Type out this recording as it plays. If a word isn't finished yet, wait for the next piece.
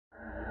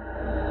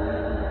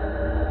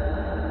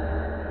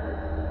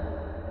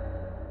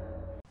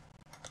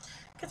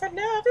'cause I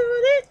love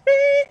who this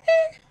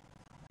big.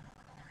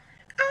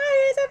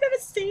 Eyes I've never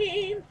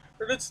seen,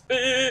 but it's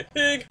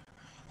big.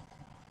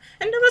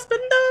 And I will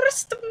spend the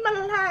rest of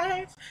my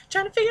life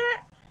trying to figure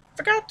out.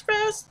 Forgot the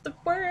rest of the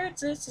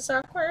words. This is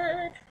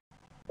awkward.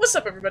 What's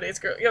up, everybody?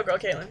 It's your girl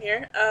Caitlin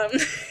here.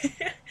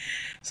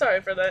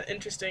 Sorry for that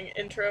interesting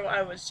intro.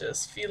 I was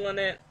just feeling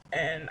it,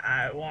 and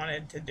I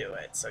wanted to do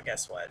it. So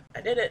guess what?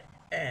 I did it,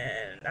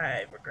 and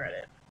I regret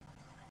it.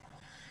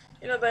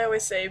 You know, they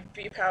always say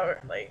be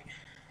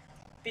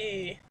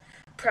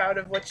proud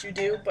of what you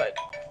do, but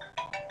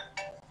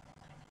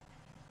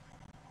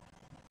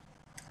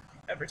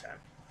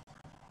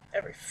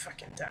every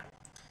fucking time.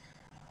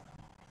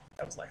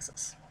 That was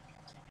Lexus.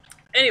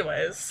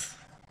 Anyways,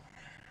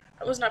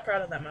 I was not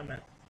proud of that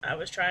moment. I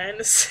was trying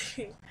to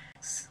sing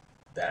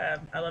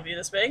I Love You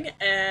This Big,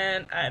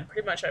 and I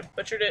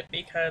butchered it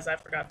because I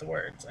forgot the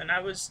words, and I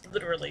was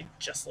literally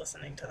just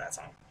listening to that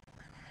song.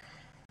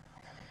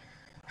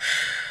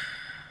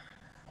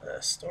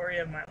 The story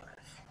of my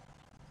life.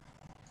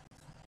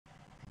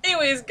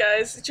 Anyways,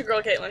 guys, it's your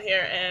girl Caitlin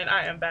here, and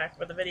I am back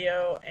with a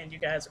video, and you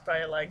guys are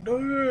probably like,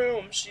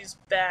 damn, she's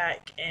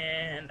back,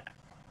 and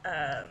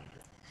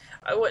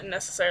I wouldn't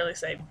necessarily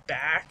say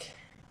back.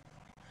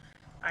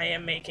 I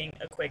am making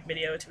a quick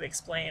video to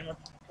explain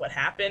what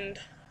happened,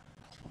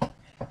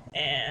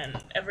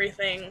 and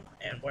everything,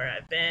 and where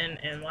I've been,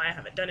 and why I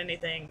haven't done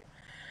anything.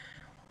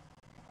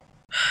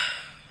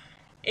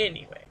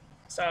 Anyway,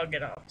 so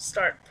I'll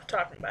start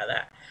talking about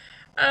that.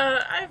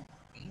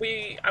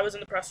 I was in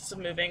the process of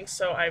moving,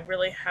 so I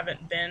really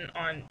haven't been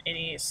on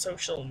any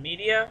social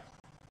media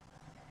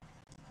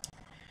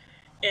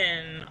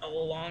in a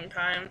long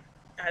time,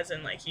 as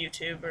in like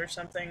YouTube or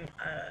something.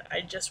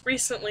 I just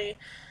recently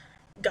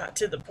got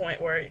to the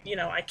point where, you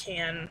know, I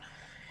can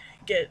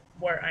get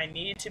where I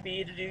need to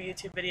be to do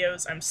YouTube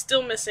videos. I'm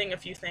still missing a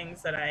few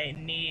things that I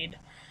need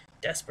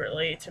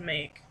desperately to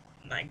make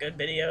my good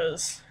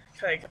videos.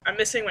 Like, I'm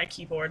missing my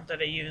keyboard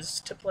that I use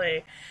to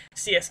play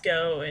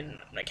CSGO and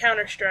my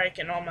Counter-Strike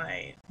and all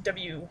my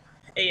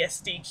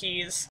WASD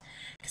keys,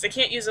 because I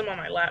can't use them on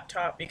my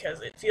laptop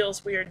because it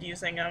feels weird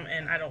using them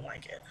and I don't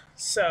like it.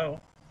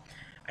 So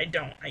I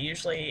don't. I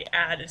usually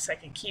add a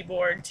second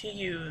keyboard to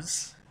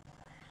use.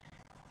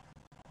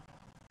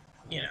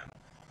 You know,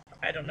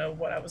 I don't know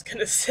what I was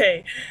gonna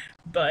say,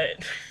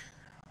 but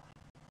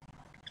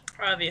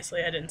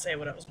obviously I didn't say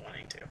what I was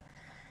wanting to.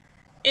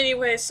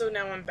 Anyway, so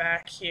now I'm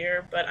back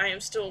here, but I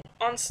am still,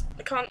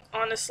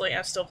 honestly,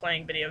 I'm still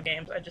playing video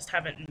games. I just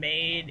haven't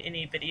made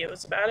any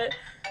videos about it.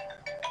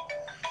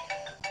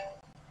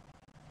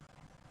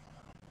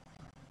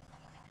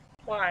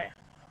 Why?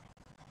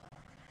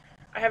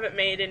 I haven't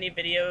made any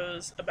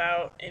videos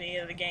about any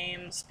of the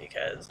games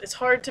because it's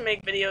hard to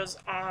make videos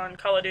on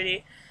Call of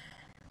Duty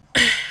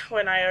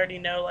when I already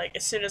know, like,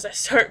 as soon as I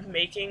start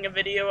making a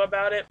video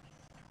about it,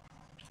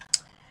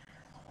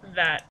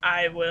 that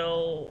I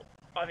will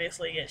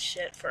obviously get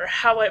shit for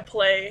how I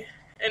play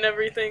and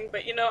everything,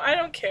 but you know, I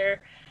don't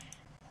care.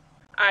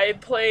 I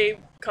play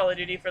Call of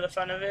Duty for the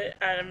fun of it.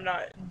 I'm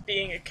not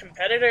being a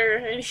competitor or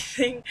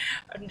anything.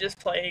 I'm just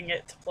playing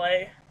it to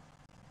play.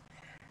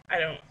 I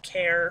don't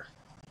care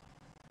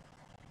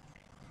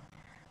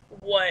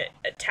what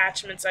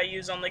attachments I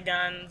use on the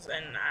guns,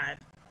 and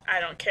I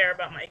don't care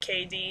about my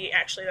KD.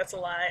 Actually, that's a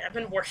lie. I've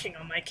been working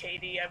on my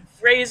KD.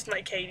 I've raised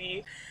my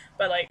KD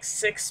by like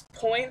 6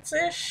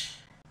 points-ish.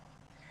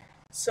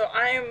 So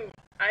I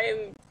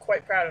am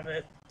quite proud of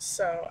it.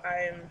 So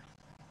I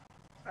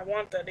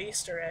want that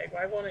Easter egg.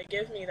 Why won't it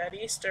give me that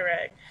Easter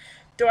egg?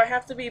 Do I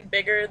have to be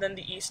bigger than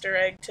the Easter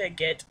egg to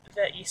get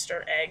the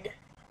Easter egg?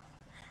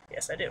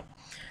 Yes, I do.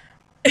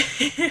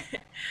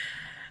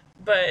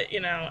 But, you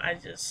know,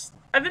 I've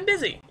been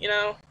busy, you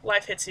know,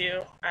 life hits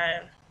you.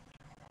 I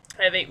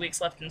have 8 weeks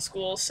left in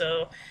school,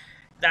 so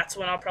that's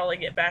when I'll probably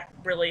get back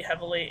really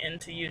heavily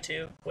into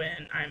YouTube,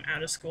 when I'm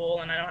out of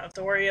school and I don't have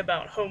to worry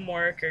about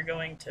homework or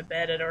going to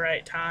bed at a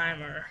right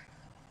time, or,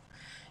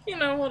 you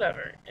know,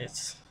 whatever.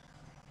 It's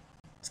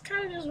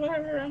kind of just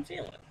whatever I'm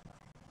feeling.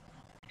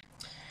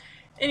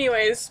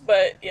 Anyways,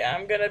 but yeah,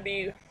 I'm gonna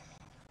be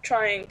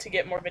trying to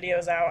get more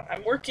videos out.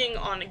 I'm working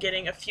on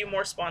getting a few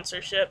more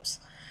sponsorships,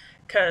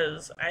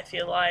 because I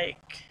feel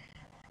like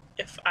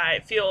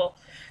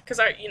because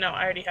I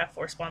already have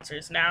 4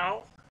 sponsors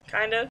now,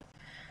 kind of.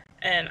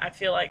 And I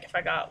feel like if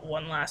I got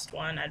one last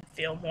one, I'd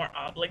feel more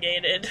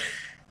obligated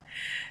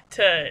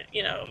to,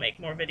 you know, make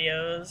more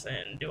videos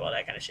and do all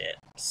that kind of shit.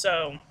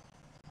 So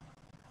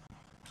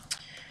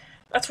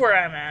that's where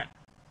I'm at,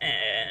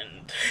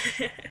 and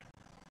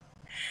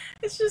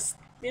it's just,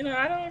 you know,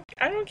 I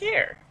don't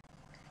care.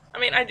 I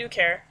mean, I do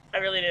care. I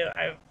really do.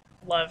 I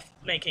love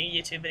making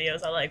YouTube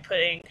videos. I like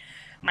putting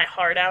my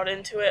heart out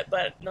into it,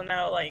 but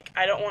no, like,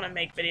 I don't want to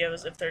make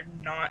videos if they're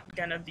not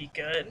gonna be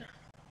good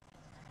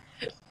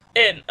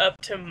and up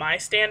to my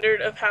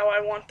standard of how I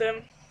want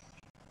them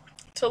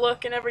to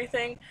look and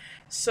everything.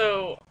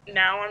 So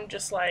now I'm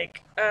just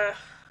like,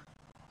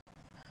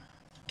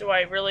 do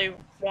I really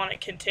want to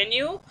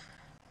continue?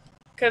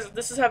 because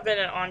this has been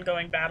an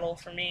ongoing battle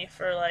for me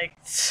for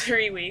like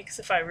 3 weeks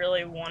if I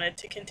really wanted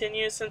to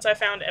continue, since I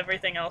found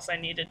everything else I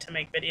needed to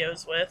make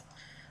videos with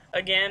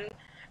again.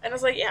 And I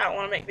was like, yeah, I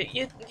want to make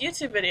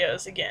YouTube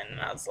videos again.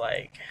 And I was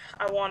like,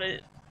 I want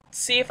to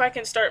see if I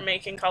can start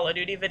making Call of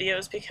Duty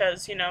videos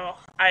because, you know,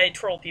 I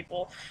troll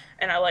people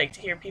and I like to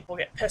hear people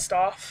get pissed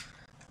off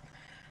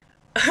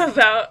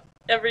about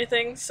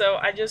everything. So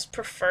I just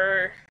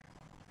kind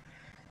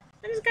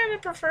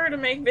of prefer to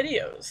make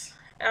videos.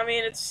 I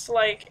mean, it's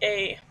like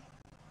a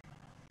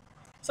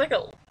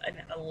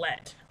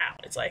let out.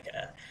 It's like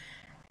a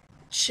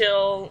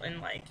chill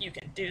and like you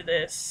can do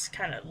this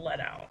kind of let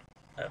out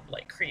of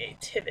like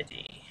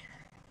creativity,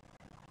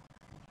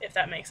 if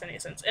that makes any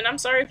sense. And I'm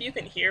sorry if you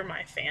can hear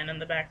my fan in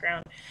the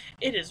background.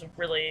 It is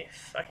really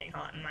fucking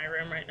hot in my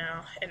room right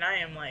now, and I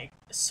am like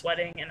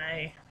sweating, and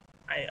I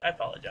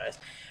apologize.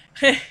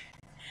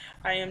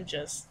 I am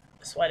just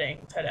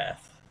sweating to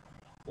death,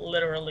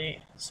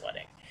 literally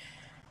sweating,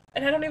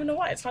 and I don't even know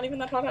why. It's not even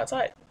that hot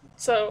outside,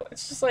 so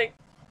it's just like,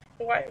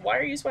 why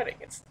are you sweating?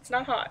 It's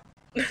not hot.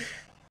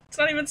 It's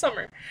not even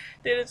summer,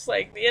 dude. It's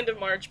like the end of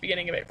March,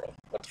 beginning of April.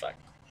 What the fuck?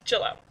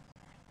 Chill out.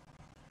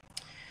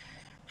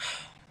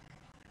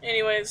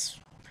 Anyways,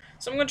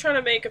 so I'm going to try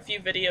to make a few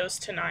videos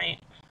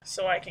tonight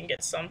so I can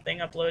get something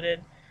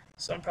uploaded.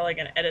 So I'm probably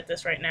going to edit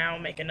this right now,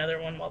 make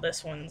another one while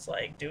this one's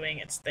like doing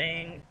its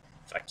thing.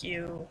 Fuck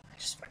you.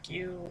 Just fuck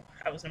you.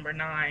 I was number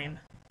 9.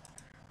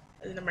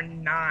 I was number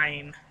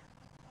 9.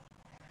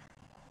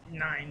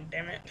 9,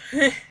 damn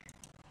it.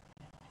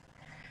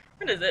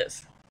 What is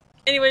this?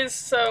 Anyways,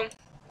 so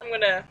I'm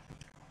going to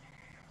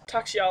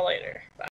talk to y'all later. Bye.